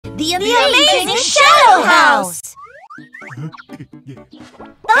The amazing Shadow House!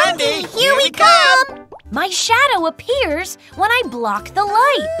 Thundy, here we come! My shadow appears when I block the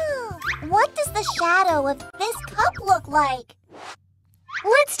light. What does the shadow of this cup look like?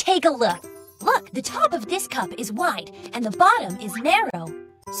 Let's take a look. Look, the top of this cup is wide and the bottom is narrow.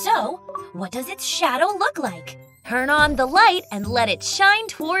 So, what does its shadow look like? Turn on the light and let it shine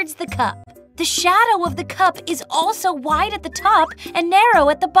towards the cup. The shadow of the cup is also wide at the top and narrow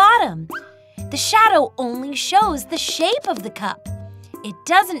at the bottom. The shadow only shows the shape of the cup. It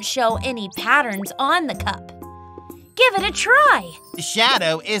doesn't show any patterns on the cup. Give it a try. The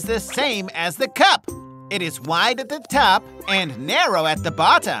shadow is the same as the cup. It is wide at the top and narrow at the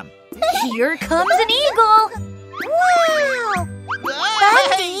bottom. Here comes an eagle. Wow!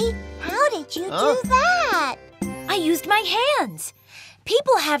 Thundy, how did you do that? I used my hands.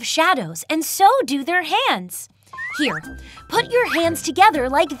 People have shadows, and so do their hands. Here, put your hands together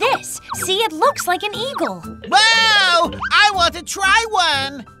like this. See, it looks like an eagle. Wow! I want to try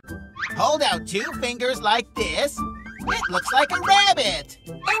one! Hold out 2 fingers like this. It looks like a rabbit.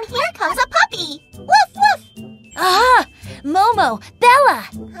 And here comes a puppy. Woof, woof. Ah! Momo, Bella!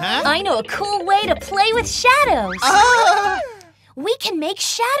 Huh? I know a cool way to play with shadows. Ah! We can make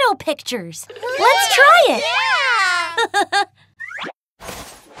shadow pictures. Let's try it. Yeah!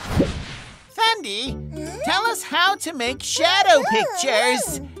 Thundy, tell us how to make shadow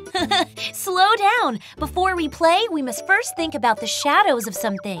pictures. Slow down. Before we play, we must first think about the shadows of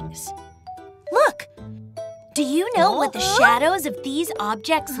some things. Look. Do you know what the shadows of these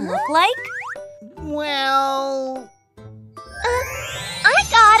objects look like? Well... I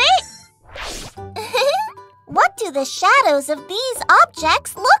got it! What do the shadows of these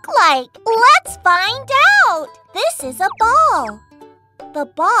objects look like? Let's find out! This is a ball. The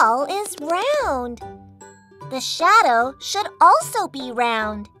ball is round. The shadow should also be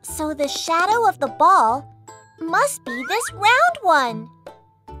round. So the shadow of the ball must be this round one.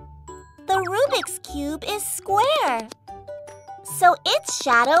 The Rubik's Cube is square. So its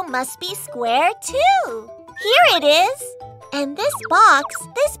shadow must be square too. Here it is. And this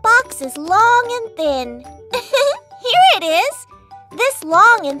box is long and thin. Here it is. This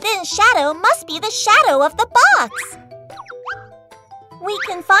long and thin shadow must be the shadow of the box. We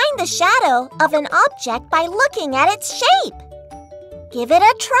can find the shadow of an object by looking at its shape. Give it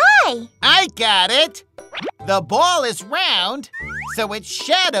a try. I got it. The ball is round, so its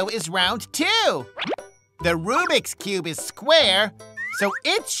shadow is round too. The Rubik's Cube is square, so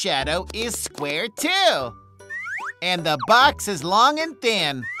its shadow is square too. And the box is long and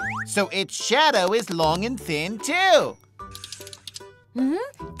thin, so its shadow is long and thin too.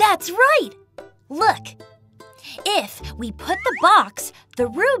 That's right. Look. If we put the box, the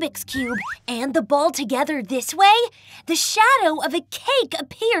Rubik's Cube, and the ball together this way, the shadow of a cake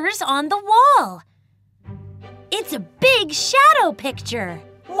appears on the wall. It's a big shadow picture.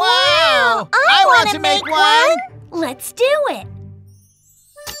 Wow! I want to make one! Let's do it.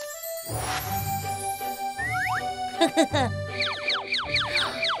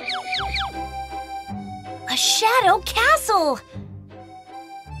 A shadow castle.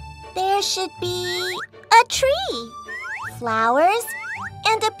 There should be a tree, flowers,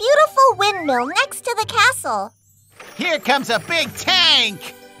 and a beautiful windmill next to the castle. Here comes a big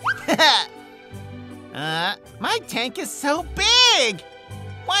tank! My tank is so big!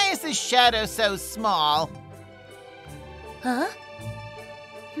 Why is the shadow so small? Huh?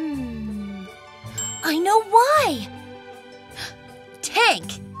 I know why.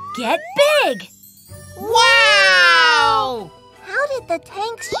 Tank, get big! Wow! How did the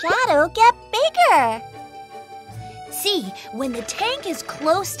tank's shadow get bigger? See, when the tank is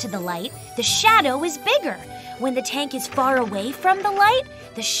close to the light, the shadow is bigger. When the tank is far away from the light,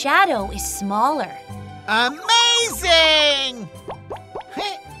 the shadow is smaller. Amazing!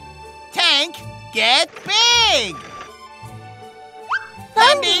 Tank, get big!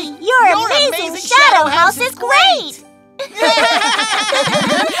 Thundy, your amazing shadow house is great!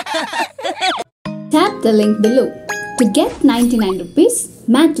 Tap the link below to get 99 rupees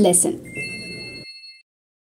math lesson.